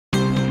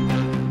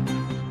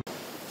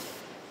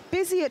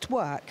Busy at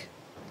work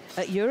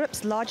at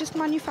Europe's largest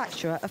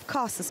manufacturer of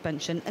car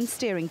suspension and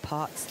steering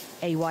parts,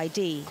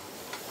 AYD.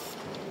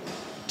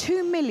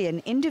 2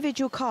 million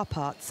individual car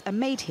parts are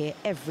made here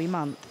every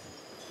month.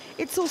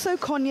 It's also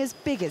Konya's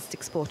biggest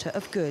exporter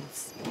of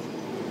goods.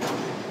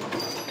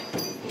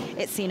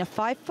 It's seen a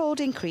five-fold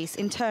increase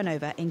in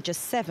turnover in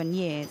just 7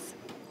 years,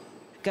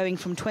 going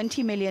from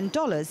 $20 million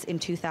in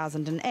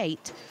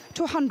 2008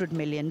 to $100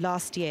 million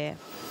last year.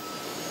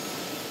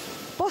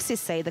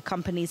 Bosses say the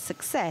company's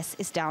success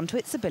is down to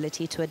its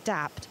ability to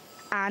adapt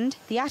and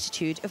the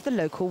attitude of the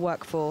local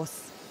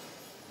workforce.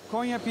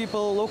 Konya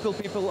people, local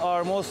people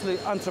are mostly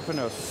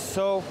entrepreneurs.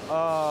 So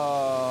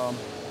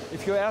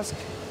if you ask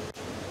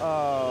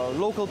a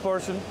local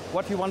person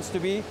what he wants to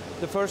be,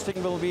 the first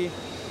thing will be,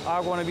 I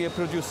want to be a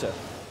producer.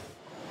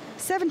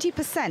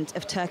 70%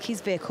 of Turkey's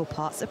vehicle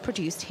parts are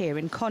produced here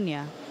in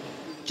Konya,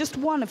 just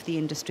one of the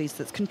industries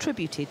that's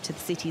contributed to the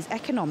city's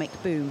economic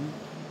boom.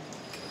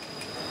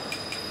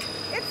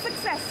 It's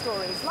success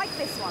stories like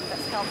this one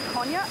that's helped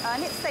Konya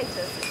earn its status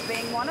as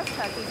being one of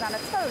Turkey's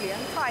Anatolian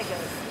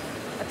tigers,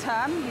 a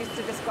term used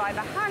to describe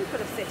a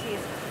handful of cities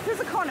whose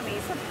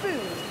economies have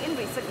boomed in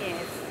recent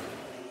years.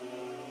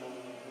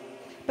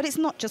 But it's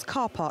not just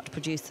car part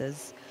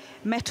producers.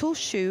 Metal,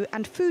 shoe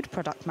and food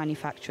product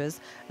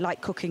manufacturers, like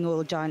cooking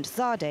oil giant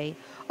Zade,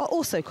 are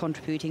also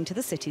contributing to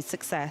the city's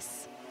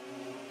success.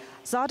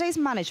 Zade's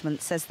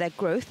management says their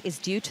growth is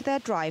due to their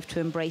drive to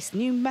embrace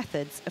new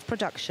methods of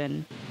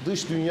production.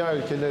 In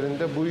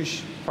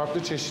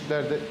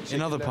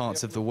other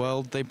parts of the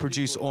world, they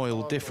produce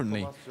oil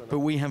differently, but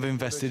we have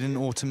invested in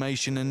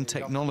automation and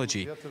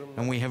technology,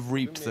 and we have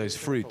reaped those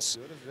fruits.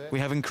 We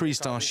have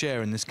increased our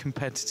share in this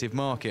competitive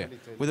market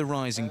with a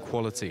rise in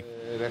quality.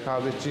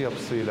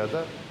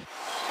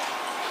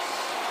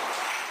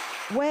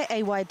 Where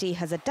AYD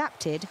has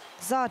adapted,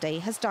 Zade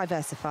has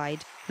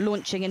diversified,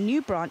 launching a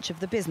new branch of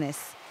the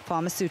business,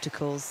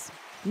 pharmaceuticals.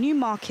 New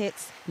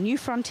markets, new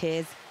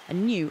frontiers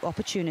and new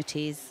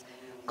opportunities.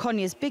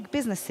 Konya's big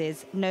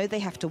businesses know they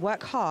have to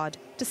work hard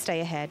to stay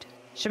ahead.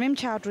 Shamim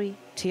Chowdhury,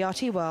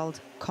 TRT World,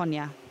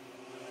 Konya.